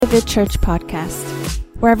The Church Podcast.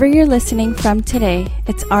 Wherever you're listening from today,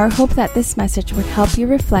 it's our hope that this message would help you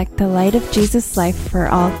reflect the light of Jesus' life for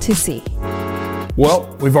all to see.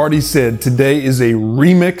 Well, we've already said today is a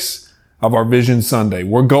remix of our Vision Sunday.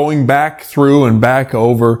 We're going back through and back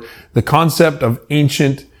over the concept of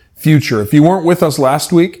ancient future. If you weren't with us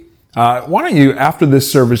last week, why don't you, after this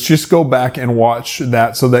service, just go back and watch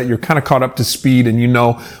that so that you're kind of caught up to speed and you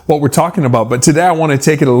know what we're talking about. But today I want to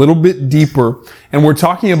take it a little bit deeper, and we're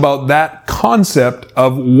talking about that concept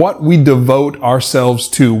of what we devote ourselves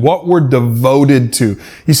to, what we're devoted to.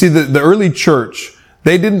 You see, the early church,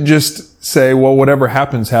 they didn't just say, well, whatever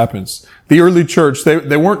happens, happens. The early church,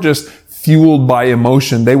 they weren't just fueled by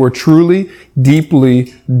emotion. They were truly,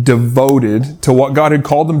 deeply devoted to what God had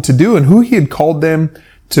called them to do and who He had called them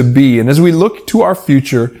to be. And as we look to our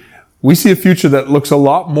future, we see a future that looks a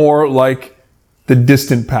lot more like the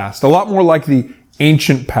distant past, a lot more like the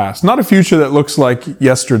ancient past. Not a future that looks like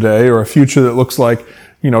yesterday or a future that looks like,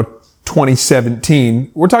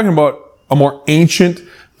 2017. We're talking about a more ancient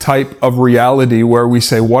type of reality where we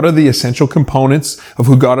say, what are the essential components of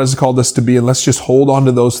who God has called us to be? And let's just hold on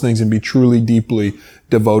to those things and be truly, deeply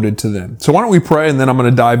devoted to them. So why don't we pray, and then I'm going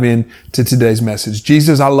to dive in to today's message.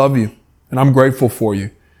 Jesus, I love you and I'm grateful for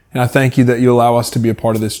you. And I thank you that you allow us to be a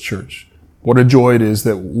part of this church. What a joy it is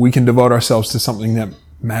that we can devote ourselves to something that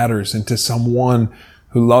matters and to someone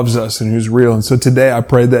who loves us and who's real. And so today I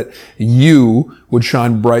pray that you would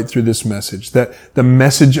shine bright through this message, that the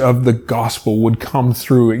message of the gospel would come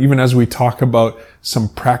through, even as we talk about some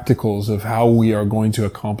practicals of how we are going to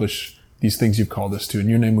accomplish these things you've called us to. In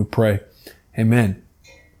your name we pray. Amen.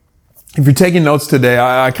 If you're taking notes today,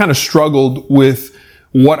 I kind of struggled with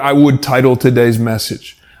what I would title today's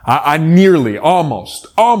message. I nearly, almost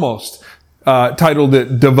titled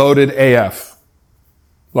it Devoted AF.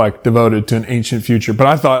 Like devoted to an ancient future. But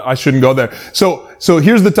I thought I shouldn't go there. So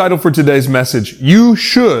here's the title for today's message. You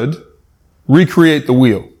should recreate the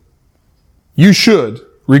wheel. You should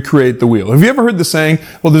recreate the wheel. Have you ever heard the saying,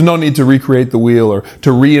 well, there's no need to recreate the wheel or to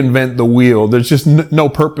reinvent the wheel. There's just no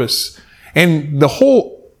purpose. And the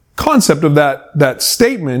whole concept of that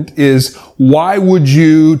statement is, why would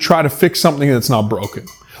you try to fix something that's not broken?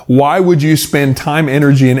 Why would you spend time,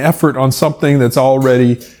 energy, and effort on something that's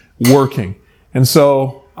already working? And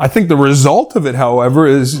so I think the result of it, however,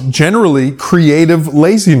 is generally creative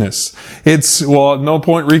laziness. It's, well, at no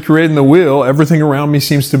point recreating the wheel. Everything around me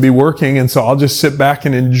seems to be working, and so I'll just sit back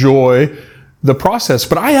and enjoy the process.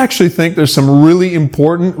 But I actually think there's some really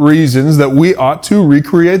important reasons that we ought to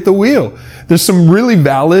recreate the wheel. There's some really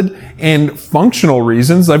valid and functional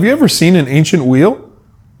reasons. Have you ever seen an ancient wheel?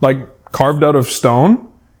 Like carved out of stone?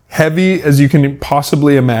 Heavy as you can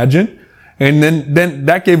possibly imagine. And then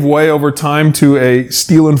that gave way over time to a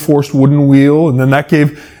steel-enforced wooden wheel. And then that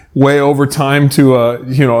gave way over time to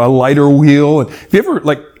a lighter wheel. And if you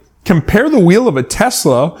ever compare the wheel of a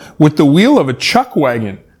Tesla with the wheel of a chuck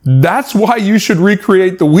wagon, that's why you should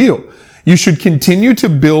recreate the wheel. You should continue to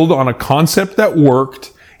build on a concept that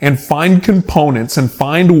worked and find components and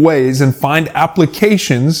find ways and find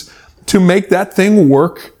applications to make that thing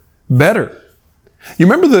work better. You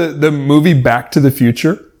remember the movie Back to the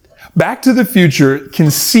Future? Back to the Future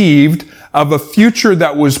conceived of a future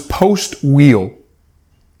that was post-wheel.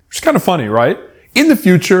 It's kind of funny, right? In the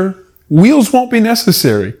future, wheels won't be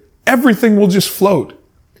necessary. Everything will just float.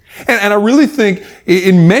 And I really think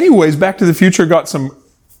in many ways Back to the Future got some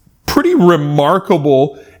pretty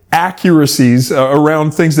remarkable accuracies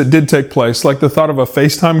around things that did take place, like the thought of a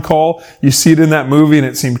FaceTime call. You see it in that movie and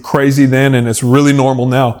it seemed crazy then and it's really normal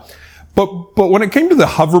now. But when it came to the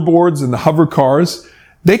hoverboards and the hover cars,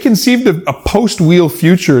 they conceived a post-wheel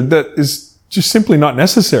future that is just simply not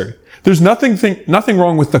necessary. There's nothing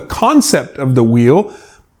wrong with the concept of the wheel,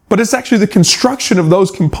 but it's actually the construction of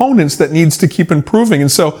those components that needs to keep improving.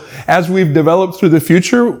 And so as we've developed through the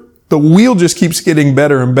future, the wheel just keeps getting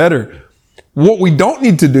better and better. What we don't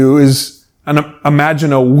need to do is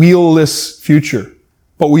imagine a wheel-less future,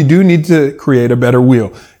 but we do need to create a better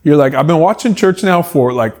wheel. You're like, I've been watching church now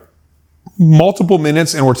for multiple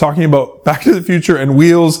minutes, and we're talking about Back to the Future and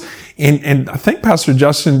wheels. And I think Pastor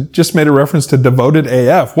Justin just made a reference to Devoted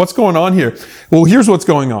AF. What's going on here? Well, here's what's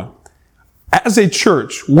going on. As a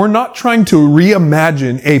church, we're not trying to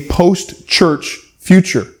reimagine a post-church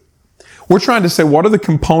future. We're trying to say, what are the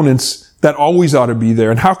components that always ought to be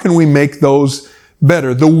there, and how can we make those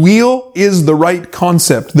better? The wheel is the right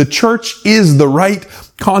concept. The church is the right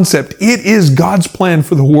concept. It is God's plan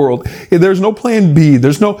for the world. There's no plan B.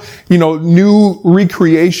 There's no, new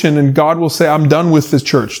recreation, and God will say, I'm done with the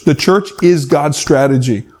church. The church is God's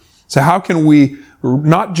strategy. So how can we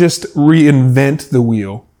not just reinvent the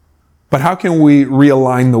wheel, but how can we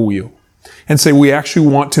realign the wheel and say we actually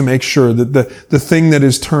want to make sure that the thing that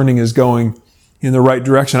is turning is going in the right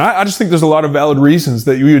direction? I just think there's a lot of valid reasons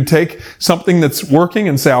that you would take something that's working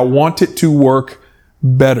and say, I want it to work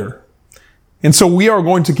better. And so we are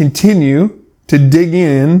going to continue to dig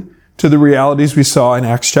in to the realities we saw in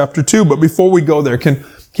Acts chapter 2. But before we go there, can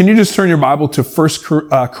you just turn your Bible to 1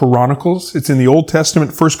 Chronicles? It's in the Old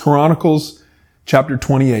Testament, 1 Chronicles chapter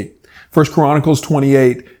 28. 1 Chronicles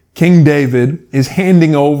 28, King David is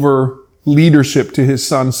handing over leadership to his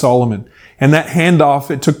son Solomon. And that handoff,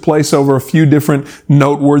 it took place over a few different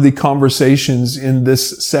noteworthy conversations in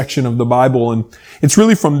this section of the Bible. And it's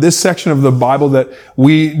really from this section of the Bible that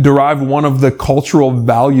we derive one of the cultural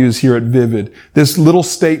values here at Vivid. This little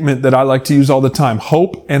statement that I like to use all the time,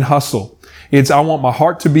 hope and hustle. It's, I want my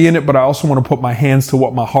heart to be in it, but I also want to put my hands to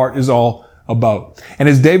what my heart is all about. And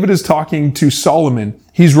as David is talking to Solomon,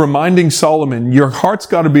 he's reminding Solomon, your heart's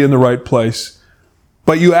got to be in the right place,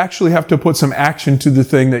 but you actually have to put some action to the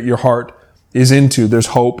thing that your heart is into. There's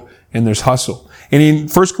hope and there's hustle. And in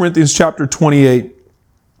 1 Corinthians chapter 28,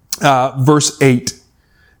 verse 8,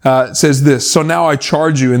 it says this, so now I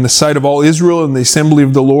charge you in the sight of all Israel and the assembly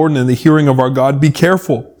of the Lord and in the hearing of our God, be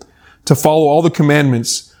careful to follow all the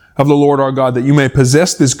commandments of the Lord our God, that you may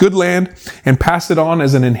possess this good land and pass it on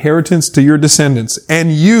as an inheritance to your descendants.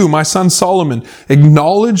 And you, my son Solomon,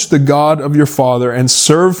 acknowledge the God of your father and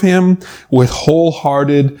serve him with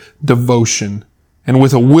wholehearted devotion and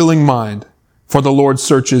with a willing mind. For the Lord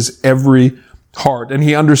searches every heart, and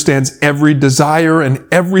he understands every desire and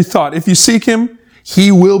every thought. If you seek him, he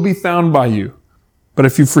will be found by you. But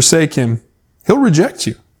if you forsake him, he'll reject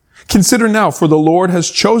you. Consider now, for the Lord has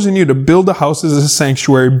chosen you to build a house as a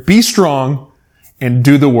sanctuary. Be strong and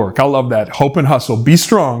do the work. I love that. Hope and hustle. Be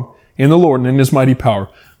strong in the Lord and in his mighty power,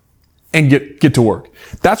 and get to work.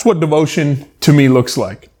 That's what devotion to me looks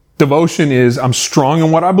like. Devotion is, I'm strong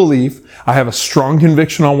in what I believe. I have a strong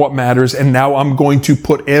conviction on what matters. And now I'm going to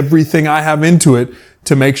put everything I have into it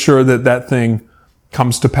to make sure that that thing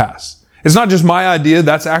comes to pass. It's not just my idea.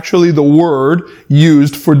 That's actually the word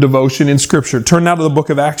used for devotion in Scripture. Turn now to the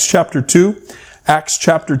book of Acts chapter 2. Acts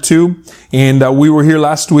chapter 2. And we were here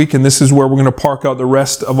last week, and this is where we're going to park out the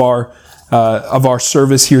rest of our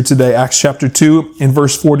service here today. Acts chapter 2 in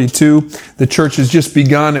verse 42. The church has just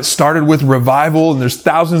begun. It started with revival, and there's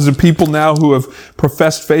thousands of people now who have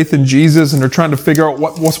professed faith in Jesus and are trying to figure out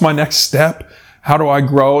what's my next step? How do I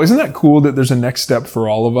grow? Isn't that cool that there's a next step for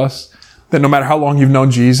all of us? That no matter how long you've known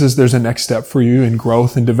Jesus, there's a next step for you in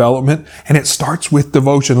growth and development. And it starts with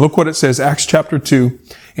devotion. Look what it says, Acts chapter 2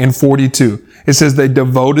 and 42. It says, they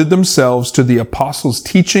devoted themselves to the apostles'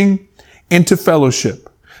 teaching and to fellowship,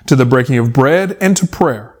 to the breaking of bread and to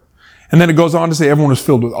prayer. And then it goes on to say everyone was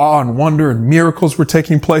filled with awe and wonder, and miracles were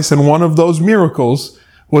taking place. And one of those miracles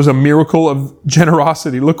was a miracle of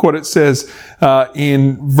generosity. Look what it says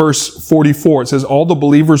in verse 44. It says, all the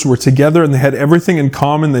believers were together and they had everything in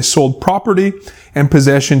common. They sold property and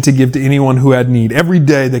possession to give to anyone who had need. Every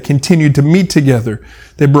day they continued to meet together.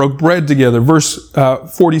 They broke bread together. Verse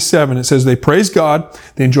 47, it says, they praised God.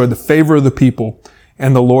 They enjoyed the favor of the people.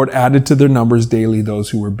 And the Lord added to their numbers daily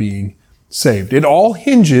those who were being saved. It all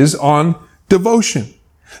hinges on devotion.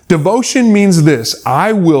 Devotion means this: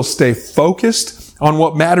 I will stay focused on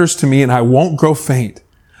what matters to me and I won't grow faint.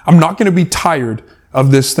 I'm not going to be tired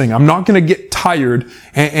of this thing. I'm not going to get tired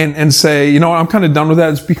and say, you know what, I'm kind of done with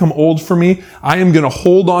that. It's become old for me. I am going to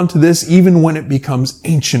hold on to this even when it becomes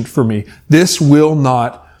ancient for me. This will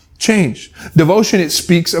not change. Devotion, it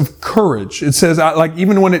speaks of courage. It says, like,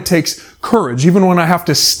 even when it takes courage, even when I have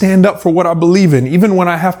to stand up for what I believe in, even when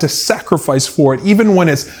I have to sacrifice for it, even when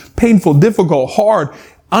it's painful, difficult, hard,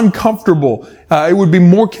 uncomfortable, it would be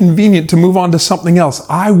more convenient to move on to something else.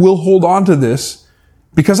 I will hold on to this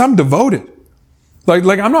because I'm devoted.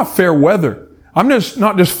 Like I'm not fair weather. I'm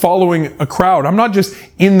not just following a crowd. I'm not just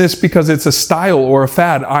in this because it's a style or a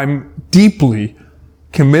fad. I'm deeply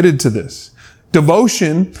committed to this.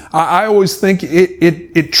 Devotion, I always think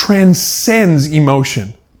it transcends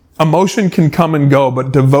emotion. Emotion can come and go,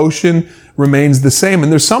 but devotion remains the same.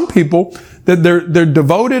 And there's some people that they're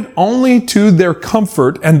devoted only to their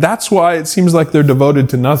comfort, and that's why it seems like they're devoted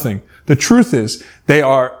to nothing. The truth is, they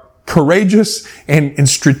are courageous and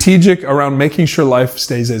strategic around making sure life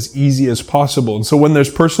stays as easy as possible. And so when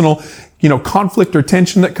there's personal, conflict or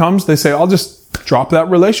tension that comes, they say, I'll just drop that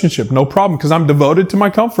relationship. No problem, because I'm devoted to my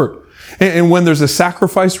comfort. And when there's a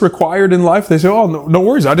sacrifice required in life, they say, oh, no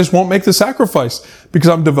worries. I just won't make the sacrifice because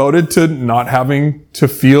I'm devoted to not having to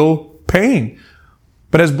feel pain.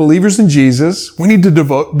 But as believers in Jesus, we need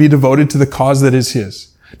to be devoted to the cause that is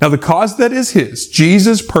His. Now the cause that is his,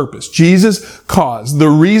 Jesus' purpose, Jesus' cause, the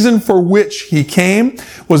reason for which he came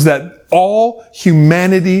was that all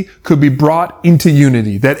humanity could be brought into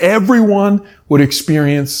unity, that everyone would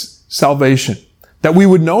experience salvation, that we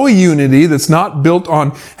would know a unity that's not built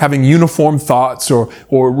on having uniform thoughts or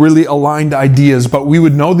really aligned ideas, but we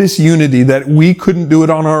would know this unity that we couldn't do it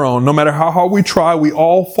on our own. No matter how hard we try, we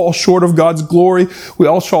all fall short of God's glory. We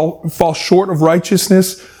all fall short of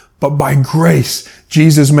righteousness. But by grace,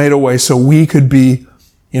 Jesus made a way so we could be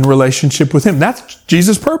in relationship with him. That's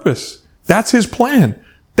Jesus' purpose. That's his plan.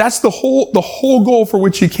 That's the whole goal for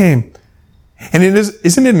which he came. And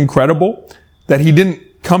isn't it incredible that he didn't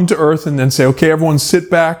come to earth and then say, okay, everyone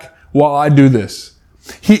sit back while I do this.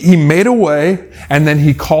 He made a way, and then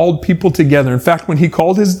he called people together. In fact, when he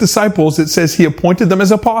called his disciples, it says he appointed them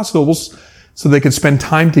as apostles so they could spend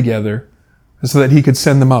time together, so that he could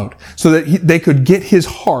send them out, so that they could get his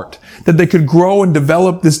heart, that they could grow and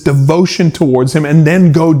develop this devotion towards him and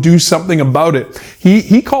then go do something about it.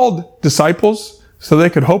 He called disciples so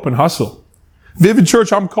they could hope and hustle. Vivid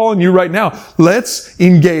Church, I'm calling you right now. Let's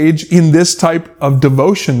engage in this type of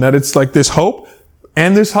devotion, that it's like this hope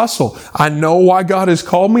and this hustle. I know why God has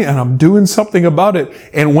called me and I'm doing something about it.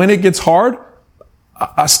 And when it gets hard,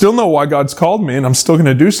 I still know why God's called me, and I'm still going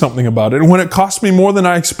to do something about it. And when it costs me more than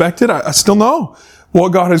I expected, I still know what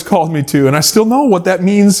God has called me to, and I still know what that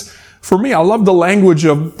means for me. I love the language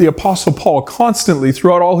of the Apostle Paul constantly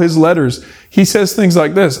throughout all his letters. He says things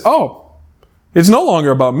like this, it's no longer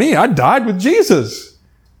about me. I died with Jesus,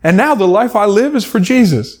 and now the life I live is for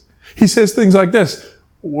Jesus. He says things like this,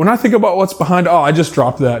 when I think about what's behind, I just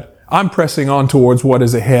dropped that. I'm pressing on towards what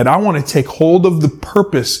is ahead. I want to take hold of the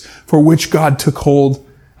purpose for which God took hold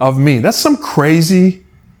of me. That's some crazy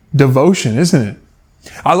devotion, isn't it?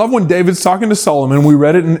 I love when David's talking to Solomon. We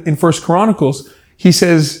read it in 1 Chronicles. He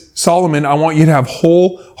says, Solomon, I want you to have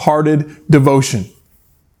wholehearted devotion.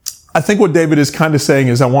 I think what David is kind of saying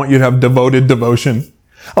is, I want you to have devoted devotion.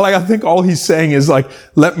 I think all he's saying is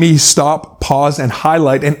let me stop, pause, and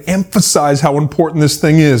highlight and emphasize how important this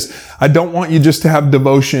thing is. I don't want you just to have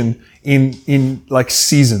devotion in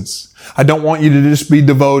seasons. I don't want you to just be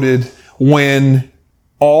devoted when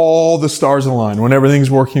all the stars align, when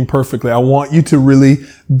everything's working perfectly. I want you to really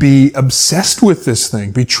be obsessed with this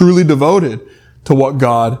thing, be truly devoted to what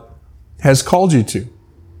God has called you to.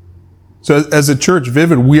 So as a church,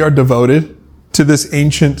 Vivid, we are devoted to this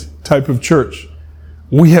ancient type of church.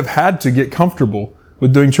 We have had to get comfortable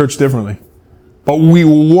with doing church differently. But we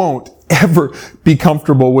won't ever be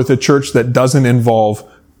comfortable with a church that doesn't involve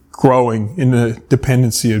growing in a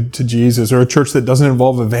dependency to Jesus, or a church that doesn't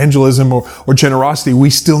involve evangelism or generosity. We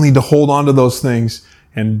still need to hold on to those things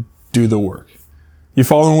and do the work. You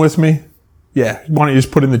following with me? Yeah. Why don't you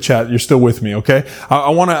just put in the chat, you're still with me, okay? I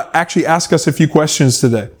want to actually ask us a few questions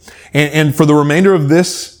today. And for the remainder of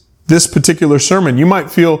this particular sermon, you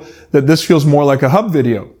might feel that this feels more like a hub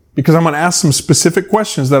video, because I'm going to ask some specific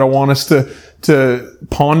questions that I want us to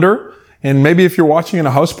ponder. And maybe if you're watching in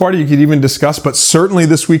a house party, you could even discuss, but certainly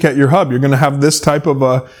this week at your hub, you're going to have this type of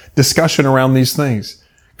a discussion around these things.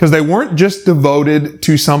 Because they weren't just devoted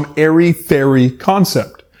to some airy-fairy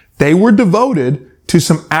concept. They were devoted to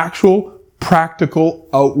some actual practical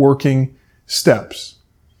outworking steps.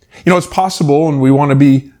 It's possible, and we want to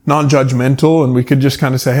be non-judgmental, and we could just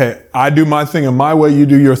kind of say, hey, I do my thing in my way, you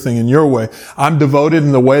do your thing in your way. I'm devoted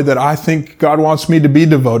in the way that I think God wants me to be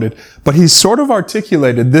devoted. But he's sort of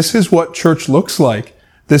articulated, this is what church looks like.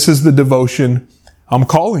 This is the devotion I'm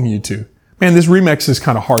calling you to. Man, this remix is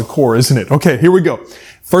kind of hardcore, isn't it? Okay, here we go.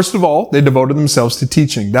 First of all, they devoted themselves to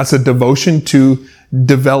teaching. That's a devotion to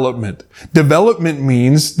development. Development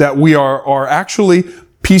means that we are actually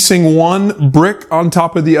piecing one brick on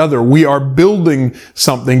top of the other. We are building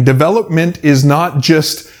something. Development is not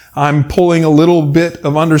just I'm pulling a little bit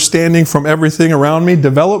of understanding from everything around me.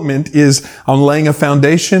 Development is I'm laying a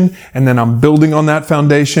foundation, and then I'm building on that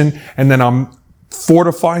foundation, and then I'm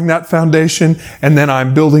fortifying that foundation, and then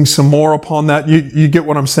I'm building some more upon that. You get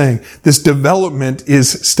what I'm saying? This development is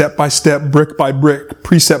step by step, brick by brick,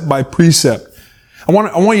 precept by precept. I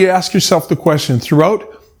want you to ask yourself the question throughout,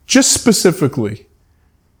 just specifically,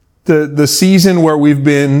 the season where we've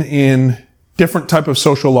been in different type of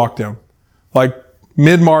social lockdown, like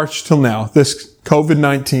mid-March till now, this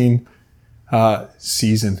COVID-19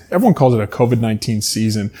 season. Everyone calls it a COVID-19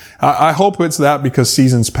 season. I hope it's that because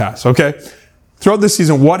seasons pass, okay? Throughout this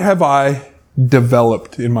season, what have I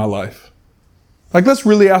developed in my life? Let's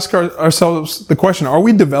really ask ourselves the question, are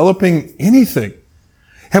we developing anything?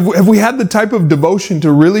 Have we had the type of devotion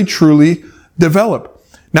to really, truly develop?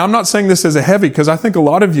 Now, I'm not saying this as a heavy, because I think a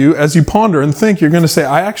lot of you, as you ponder and think, you're going to say,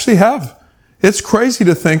 I actually have It's crazy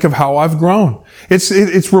to think of how I've grown.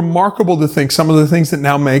 It's remarkable to think some of the things that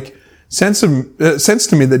now make sense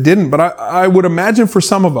to me that didn't. But I would imagine for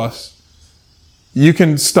some of us, you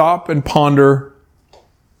can stop and ponder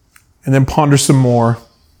and then ponder some more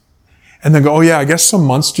and then go, oh yeah, I guess some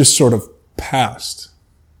months just sort of passed.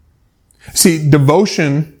 See,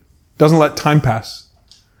 devotion doesn't let time pass.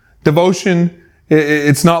 Devotion,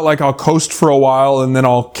 it's not like I'll coast for a while and then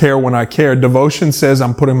I'll care when I care. Devotion says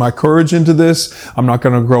I'm putting my courage into this. I'm not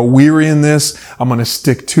going to grow weary in this. I'm going to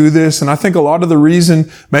stick to this. And I think a lot of the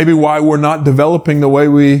reason maybe why we're not developing the way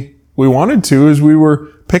we wanted to is we were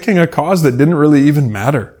picking a cause that didn't really even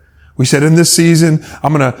matter. We said in this season,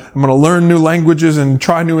 I'm going to learn new languages and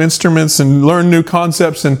try new instruments and learn new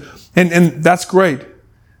concepts and that's great.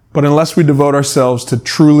 But unless we devote ourselves to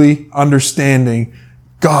truly understanding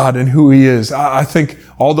God and who He is, I think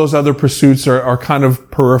all those other pursuits are kind of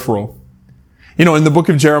peripheral. You know, in the book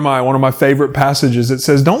of Jeremiah, one of my favorite passages, it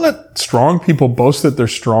says, don't let strong people boast that they're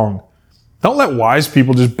strong. Don't let wise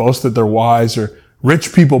people just boast that they're wise, or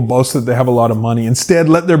rich people boast that they have a lot of money. Instead,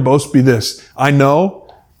 let their boast be this: I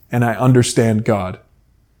know and I understand God.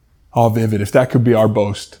 Oh, Vivid, if that could be our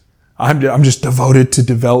boast. I'm just devoted to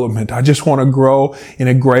development. I just want to grow in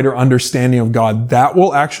a greater understanding of God. That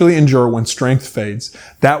will actually endure when strength fades.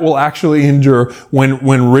 That will actually endure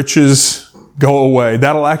when riches go away.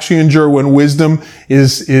 That'll actually endure when wisdom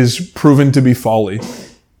is proven to be folly.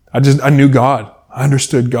 I knew God. I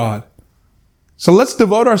understood God. So let's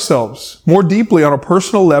devote ourselves more deeply on a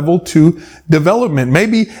personal level to development.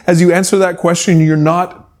 Maybe as you answer that question, you're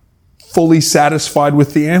not fully satisfied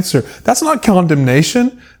with the answer. That's not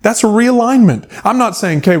condemnation. That's a realignment. I'm not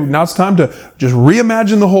saying, okay, now it's time to just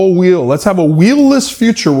reimagine the whole wheel. Let's have a wheel-less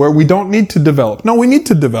future where we don't need to develop. No, we need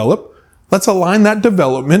to develop. Let's align that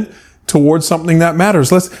development towards something that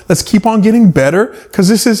matters. Let's keep on getting better, because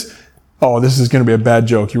this is going to be a bad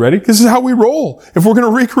joke. You ready? This is how we roll. If we're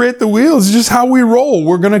going to recreate the wheel, it's just how we roll.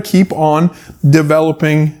 We're going to keep on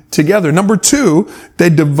developing together. Number 2, they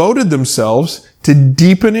devoted themselves to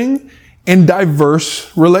deepening and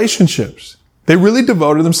diverse relationships. They really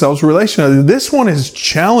devoted themselves relationally. This one is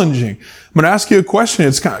challenging. I'm going to ask you a question.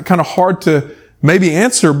 It's kind of hard to maybe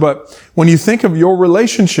answer, but when you think of your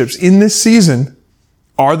relationships in this season,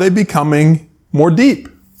 are they becoming more deep?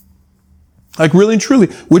 Like really and truly,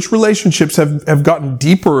 which relationships have gotten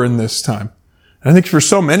deeper in this time? And I think for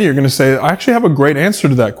so many, you're going to say, I actually have a great answer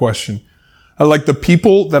to that question. Like the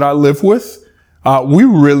people that I live with, we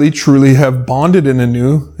really truly have bonded in a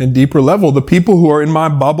new and deeper level. The people who are in my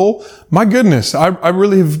bubble, my goodness, I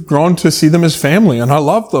really have grown to see them as family, and I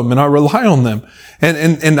love them and I rely on them.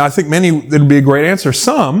 And I think many, it'd be a great answer.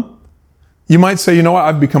 Some, you might say, you know what,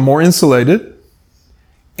 I've become more insulated,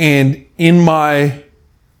 and in my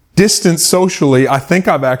distance socially, I think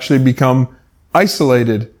I've actually become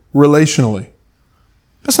isolated relationally.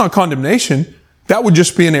 That's not condemnation. That would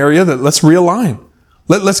just be an area that let's realign.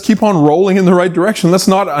 Let's keep on rolling in the right direction. Let's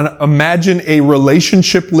not imagine a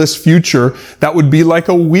relationshipless future that would be like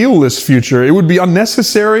a wheel-less future. It would be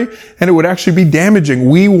unnecessary and it would actually be damaging.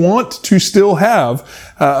 We want to still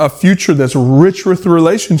have a future that's rich with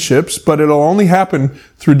relationships, but it'll only happen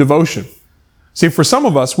through devotion. See, for some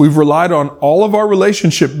of us, we've relied on all of our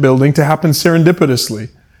relationship building to happen serendipitously.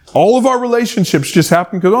 All of our relationships just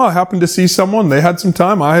happen because, I happened to see someone. They had some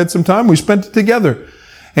time. I had some time. We spent it together.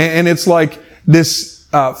 And it's like this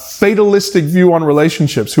fatalistic view on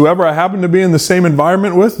relationships. Whoever I happen to be in the same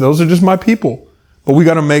environment with, those are just my people. But we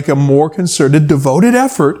got to make a more concerted, devoted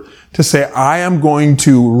effort to say, I am going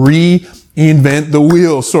to reinvent the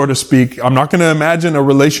wheel, so to speak. I'm not going to imagine a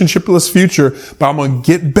relationshipless future, but I'm going to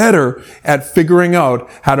get better at figuring out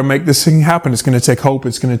how to make this thing happen. It's going to take hope.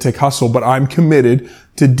 It's going to take hustle, but I'm committed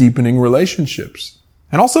to deepening relationships.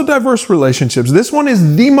 And also diverse relationships. This one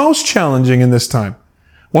is the most challenging in this time.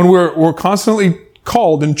 When we're constantly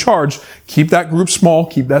called and charged, keep that group small,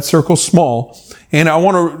 keep that circle small. And I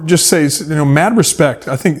want to just say, mad respect.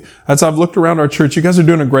 I think as I've looked around our church, you guys are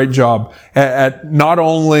doing a great job at not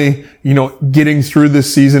only, getting through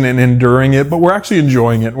this season and enduring it, but we're actually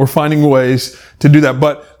enjoying it. We're finding ways to do that.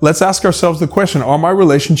 But let's ask ourselves the question, are my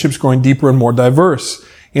relationships growing deeper and more diverse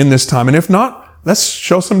in this time? And if not, let's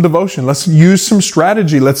show some devotion. Let's use some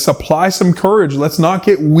strategy. Let's apply some courage. Let's not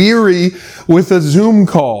get weary with a Zoom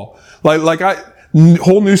call.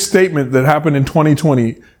 Whole new statement that happened in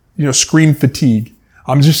 2020, screen fatigue.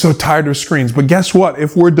 I'm just so tired of screens. But guess what?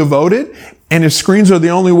 If we're devoted and if screens are the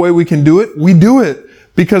only way we can do it, we do it,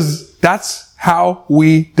 because that's how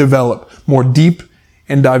we develop more deep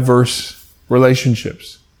and diverse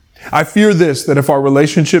relationships. I fear this, that if our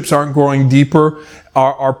relationships aren't growing deeper,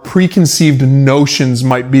 our preconceived notions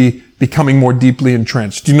might be becoming more deeply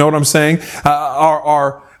entrenched. Do you know what I'm saying?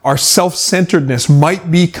 Our self-centeredness might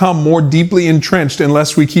become more deeply entrenched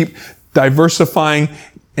unless we keep diversifying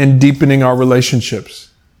and deepening our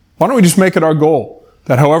relationships. Why don't we just make it our goal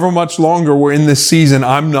that however much longer we're in this season,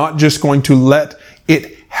 I'm not just going to let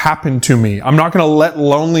it happen to me. I'm not going to let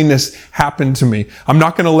loneliness happen to me. I'm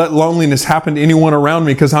not going to let loneliness happen to anyone around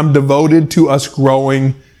me because I'm devoted to us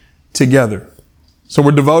growing together. So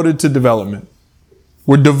we're devoted to development.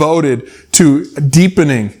 We're devoted to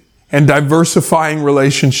deepening and diversifying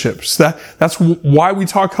relationships. That's why we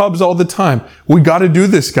talk hubs all the time. We got to do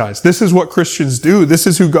this, guys. This is what Christians do. This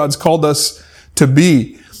is who God's called us to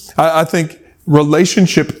be. I think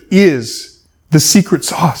relationship is the secret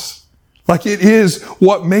sauce. Like it is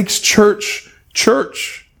what makes church.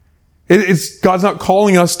 God's not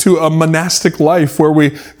calling us to a monastic life where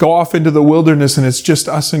we go off into the wilderness and it's just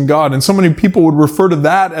us and God. And so many people would refer to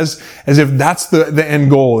that as if that's the end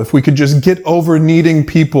goal. If we could just get over needing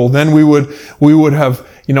people, then we would have,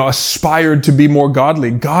 aspired to be more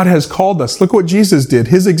godly. God has called us. Look what Jesus did.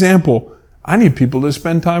 His example. I need people to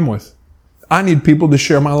spend time with. I need people to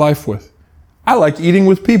share my life with. I like eating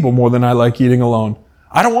with people more than I like eating alone.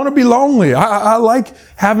 I don't want to be lonely. I like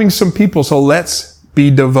having some people. So let's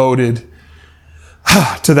be devoted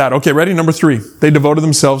to that. Okay, ready? Number 3. They devoted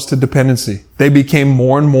themselves to dependency. They became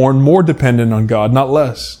more and more and more dependent on God, not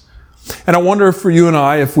less. And I wonder if for you and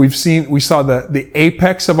I, if we saw the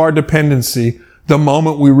apex of our dependency the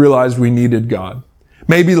moment we realized we needed God.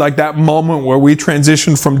 Maybe like that moment where we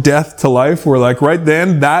transitioned from death to life, we're like right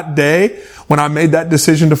then, that day, when I made that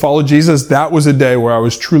decision to follow Jesus, that was a day where I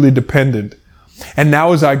was truly dependent. And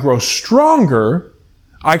now as I grow stronger,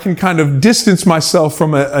 I can kind of distance myself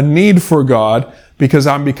from a need for God because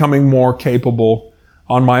I'm becoming more capable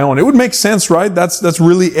on my own. It would make sense, right? That's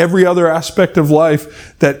really every other aspect of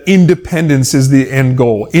life, that independence is the end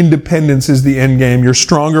goal. Independence is the end game. You're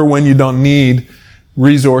stronger when you don't need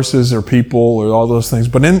resources or people or all those things.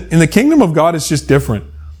 But in the kingdom of God, it's just different.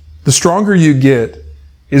 The stronger you get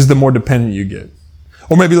is the more dependent you get.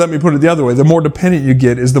 Or maybe let me put it the other way. The more dependent you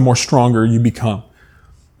get is the more stronger you become.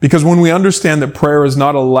 Because when we understand that prayer is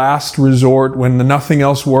not a last resort, when nothing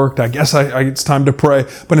else worked, I guess it's time to pray.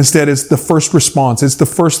 But instead, it's the first response. It's the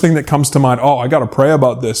first thing that comes to mind. Oh, I got to pray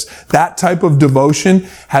about this. That type of devotion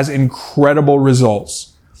has incredible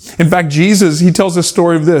results. In fact, Jesus, he tells a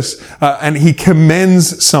story of this, and he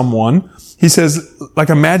commends someone. He says,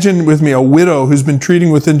 imagine with me a widow who's been treating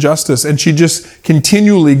with injustice, and she just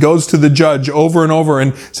continually goes to the judge over and over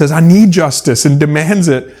and says, I need justice, and demands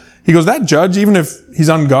it. He goes, that judge, even if he's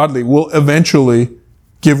ungodly, will eventually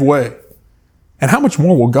give way. And how much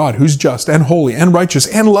more will God, who's just and holy and righteous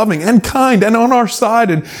and loving and kind and on our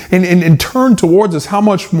side and turn towards us, how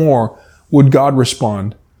much more would God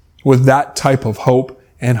respond with that type of hope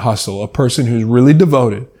and hustle? A person who's really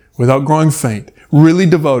devoted without growing faint, really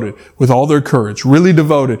devoted with all their courage, really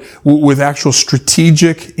devoted with actual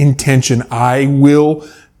strategic intention. I will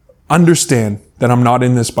understand that I'm not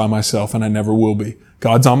in this by myself and I never will be.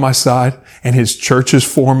 God's on my side and His church is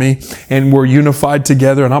for me and we're unified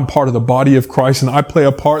together and I'm part of the body of Christ and I play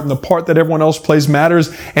a part and the part that everyone else plays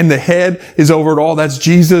matters and the head is over it all. That's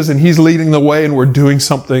Jesus and He's leading the way and we're doing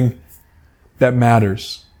something that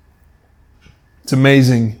matters. It's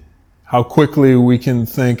amazing how quickly we can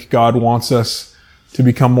think God wants us to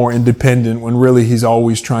become more independent when really He's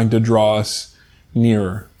always trying to draw us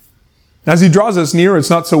nearer. As He draws us nearer, it's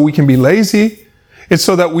not so we can be lazy. It's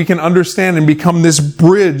so that we can understand and become this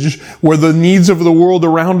bridge where the needs of the world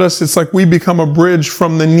around us, it's like we become a bridge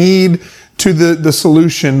from the need to the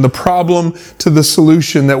solution, the problem to the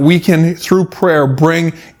solution, that we can, through prayer,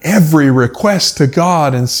 bring every request to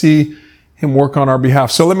God and see Him work on our behalf.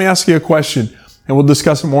 So let me ask you a question, and we'll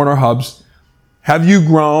discuss it more in our hubs. Have you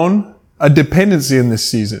grown a dependency in this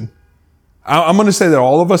season? I'm going to say that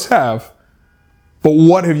all of us have, but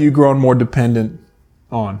what have you grown more dependent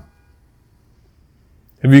on?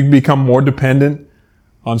 Have you become more dependent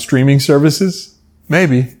on streaming services?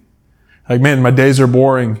 Maybe. Man, my days are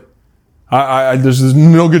boring. There's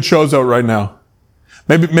no good shows out right now.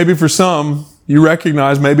 Maybe for some, you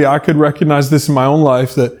recognize, maybe I could recognize this in my own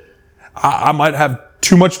life, that I might have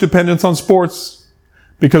too much dependence on sports.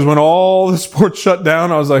 Because when all the sports shut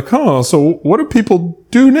down, I was like, so what do people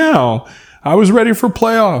do now? I was ready for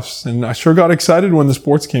playoffs and I sure got excited when the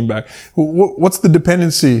sports came back. What's the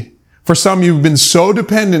dependency? For some, you've been so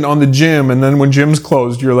dependent on the gym, and then when gym's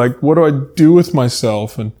closed, you're like, what do I do with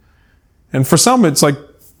myself? And for some, it's like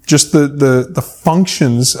just the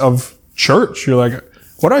functions of church. You're like,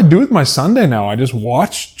 what do I do with my Sunday now? I just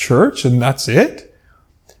watch church and that's it?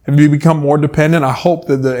 Have you become more dependent? I hope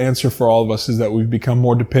that the answer for all of us is that we've become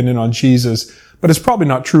more dependent on Jesus, but it's probably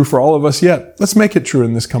not true for all of us yet. Let's make it true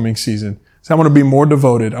in this coming season. So I'm going to be more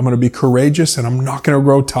devoted. I'm going to be courageous, and I'm not going to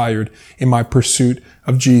grow tired in my pursuit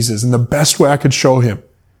of Jesus. And the best way I could show him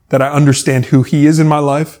that I understand who he is in my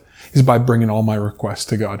life is by bringing all my requests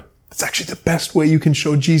to God. That's actually the best way you can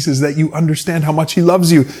show Jesus that you understand how much he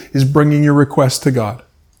loves you, is bringing your requests to God.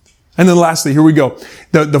 And then lastly, here we go.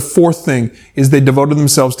 The fourth thing is they devoted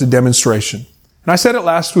themselves to demonstration. And I said it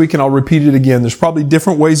last week, and I'll repeat it again. There's probably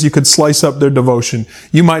different ways you could slice up their devotion.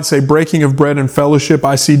 You might say breaking of bread and fellowship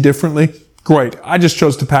I see differently. Great. I just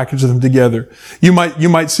chose to package them together. You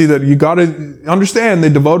might see that you got to understand they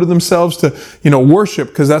devoted themselves to, worship,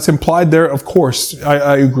 because that's implied there. Of course,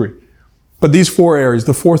 I agree. But these four areas,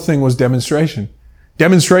 the fourth thing was demonstration.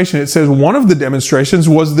 Demonstration, it says one of the demonstrations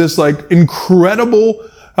was this incredible,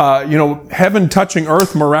 heaven touching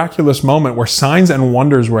earth miraculous moment where signs and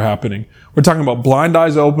wonders were happening. We're talking about blind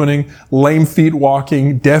eyes opening, lame feet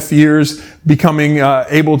walking, deaf ears becoming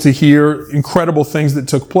able to hear, incredible things that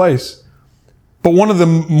took place. But one of the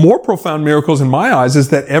more profound miracles in my eyes is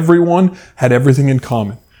that everyone had everything in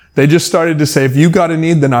common. They just started to say, if you got a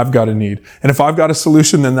need, then I've got a need. And if I've got a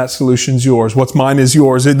solution, then that solution's yours. What's mine is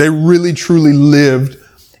yours. They really, truly lived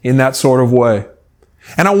in that sort of way.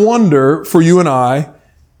 And I wonder, for you and I,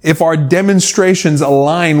 if our demonstrations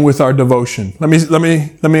align with our devotion. Let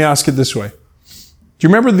me ask it this way. Do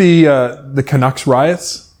you remember the Canucks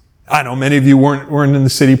riots? I know many of you weren't in the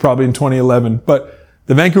city probably in 2011, but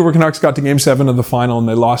the Vancouver Canucks got to Game 7 of the final, and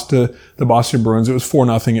they lost to the Boston Bruins. It was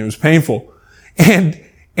 4-0. It was painful.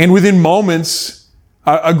 And within moments,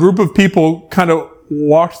 a group of people kind of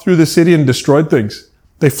walked through the city and destroyed things.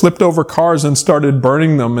 They flipped over cars and started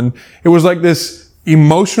burning them. And it was like this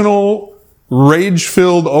emotional,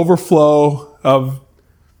 rage-filled overflow of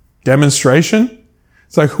demonstration.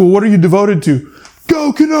 It's like, well, what are you devoted to?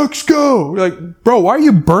 Go Canucks, go! You're like, bro, why are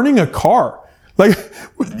you burning a car? Like,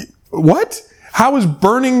 what? How is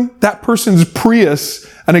burning that person's Prius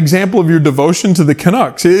an example of your devotion to the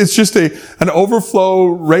Canucks? It's just an overflow,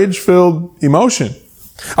 rage-filled emotion.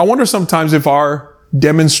 I wonder sometimes if our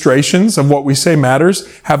demonstrations of what we say matters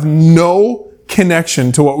have no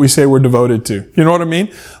connection to what we say we're devoted to. You know what I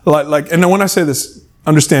mean? And when I say this,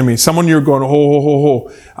 understand me. Someone you're going,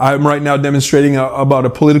 ho. I'm right now demonstrating about a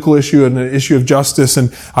political issue and an issue of justice,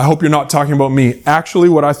 and I hope you're not talking about me. Actually,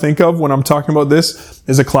 what I think of when I'm talking about this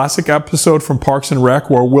is a classic episode from Parks and Rec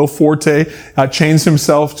where Will Forte chains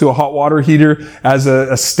himself to a hot water heater as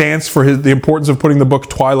a stance for the importance of putting the book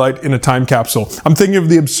Twilight in a time capsule. I'm thinking of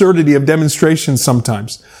the absurdity of demonstrations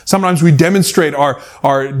sometimes. Sometimes we demonstrate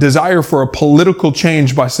our desire for a political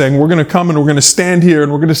change by saying we're going to come and we're going to stand here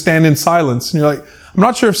and we're going to stand in silence. And you're like, I'm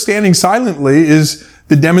not sure if standing silently is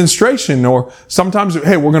the demonstration, or sometimes,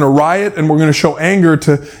 hey, we're going to riot and we're going to show anger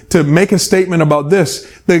to make a statement about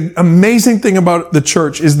this. The amazing thing about the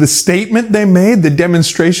church is the statement they made, the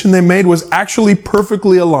demonstration they made was actually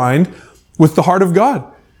perfectly aligned with the heart of God.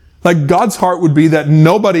 Like God's heart would be that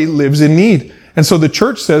nobody lives in need. And so the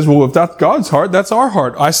church says, well, if that's God's heart, that's our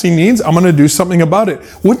heart. I see needs, I'm going to do something about it.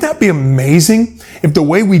 Wouldn't that be amazing if the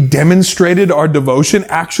way we demonstrated our devotion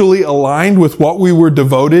actually aligned with what we were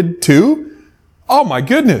devoted to? Oh my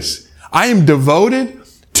goodness. I am devoted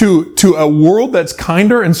to a world that's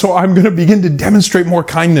kinder, and so I'm going to begin to demonstrate more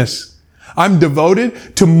kindness. I'm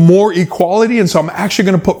devoted to more equality, and so I'm actually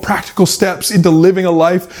going to put practical steps into living a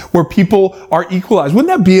life where people are equalized.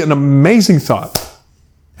 Wouldn't that be an amazing thought?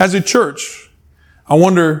 As a church, I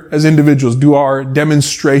wonder, as individuals, do our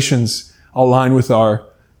demonstrations align with our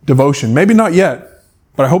devotion? Maybe not yet,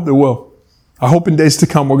 but I hope they will. I hope in days to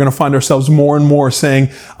come we're going to find ourselves more and more saying,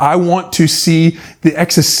 I want to see the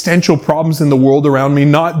existential problems in the world around me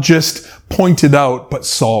not just pointed out, but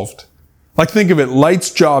solved. Like think of it,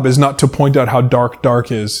 light's job is not to point out how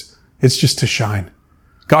dark is. It's just to shine.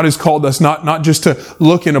 God has called us not just to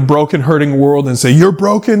look in a broken, hurting world and say, you're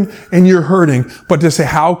broken and you're hurting, but to say,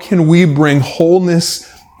 how can we bring wholeness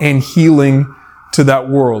and healing to that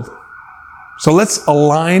world? So let's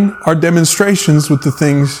align our demonstrations with the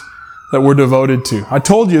things that we're devoted to. I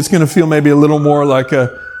told you it's going to feel maybe a little more like a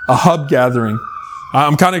hub gathering.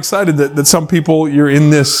 I'm kind of excited that some people, you're in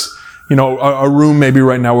this, a room maybe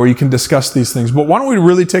right now where you can discuss these things. But why don't we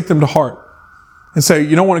really take them to heart? And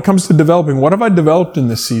say, when it comes to developing, what have I developed in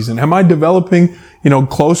this season? Am I developing,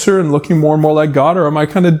 closer and looking more and more like God, or am I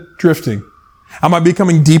kind of drifting? Am I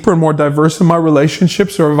becoming deeper and more diverse in my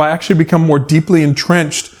relationships, or have I actually become more deeply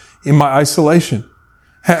entrenched in my isolation?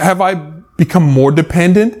 Have I become more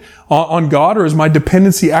dependent on God, or is my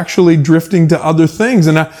dependency actually drifting to other things?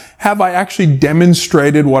 And have I actually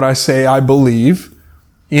demonstrated what I say I believe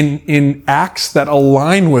in acts that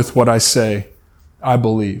align with what I say I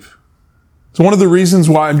believe. It's one of the reasons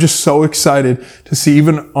why I'm just so excited to see,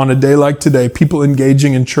 even on a day like today, people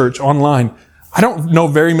engaging in church online. I don't know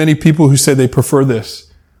very many people who say they prefer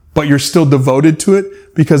this, but you're still devoted to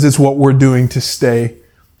it because it's what we're doing to stay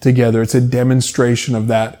together. It's a demonstration of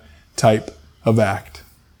that type of act.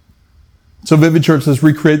 So Vivid Church, let's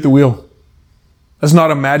recreate the wheel. Let's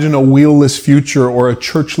not imagine a wheelless future or a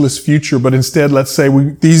churchless future, but instead let's say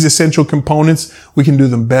these essential components, we can do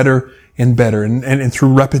them better and better. And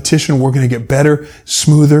through repetition, we're going to get better,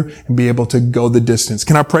 smoother, and be able to go the distance.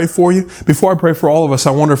 Can I pray for you? Before I pray for all of us,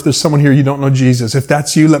 I wonder if there's someone here you don't know Jesus. If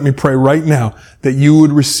that's you, let me pray right now that you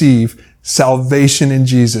would receive salvation in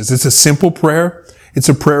Jesus. It's a simple prayer. It's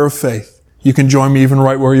a prayer of faith. You can join me even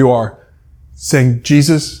right where you are, saying,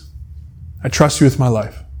 Jesus, I trust you with my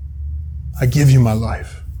life. I give you my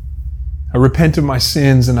life. I repent of my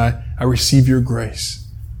sins and I receive your grace.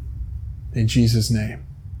 In Jesus' name.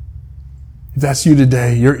 If that's you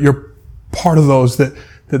today, you're part of those that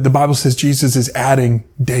the Bible says Jesus is adding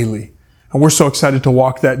daily. And we're so excited to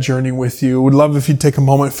walk that journey with you. We'd love if you'd take a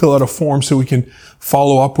moment, fill out a form so we can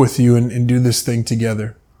follow up with you and do this thing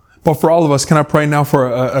together. But for all of us, can I pray now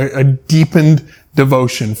for a deepened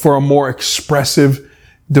devotion, for a more expressive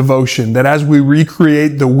devotion, that as we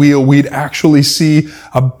recreate the wheel, we'd actually see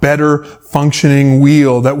a better functioning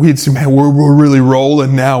wheel, that we'd say, man, we're really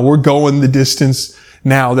rolling now. We're going the distance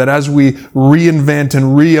now. That as we reinvent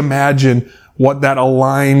and reimagine what that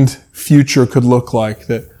aligned future could look like,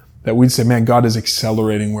 that we'd say, man, God is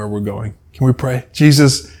accelerating where we're going. Can we pray?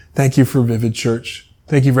 Jesus, thank you for Vivid Church.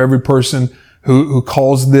 Thank you for every person who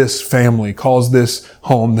calls this family, calls this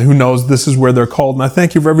home, who knows this is where they're called. And I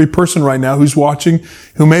thank you for every person right now who's watching,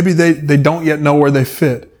 who maybe they don't yet know where they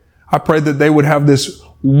fit. I pray that they would have this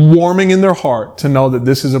warming in their heart to know that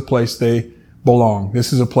this is a place they belong.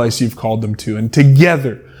 This is a place you've called them to. And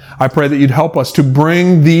together, I pray that you'd help us to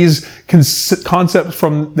bring these concepts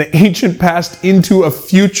from the ancient past into a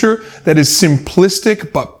future that is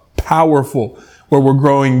simplistic but powerful, where we're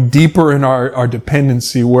growing deeper in our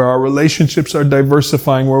dependency, where our relationships are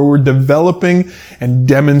diversifying, where we're developing and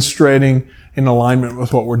demonstrating in alignment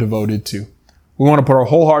with what we're devoted to. We want to put our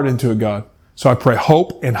whole heart into it, God. So I pray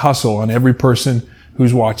hope and hustle on every person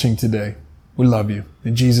who's watching today. We love you.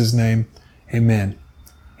 In Jesus' name, amen.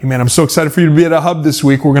 Amen. I'm so excited for you to be at a hub this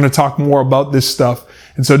week. We're going to talk more about this stuff.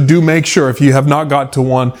 And so do make sure, if you have not got to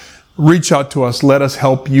one, reach out to us. Let us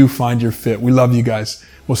help you find your fit. We love you guys.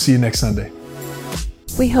 We'll see you next Sunday.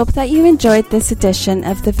 We hope that you enjoyed this edition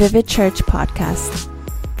of the Vivid Church podcast.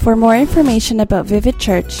 For more information about Vivid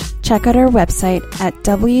Church, check out our website at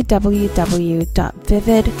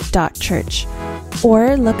www.vivid.church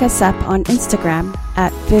or look us up on Instagram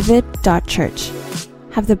at vivid.church.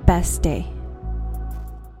 Have the best day.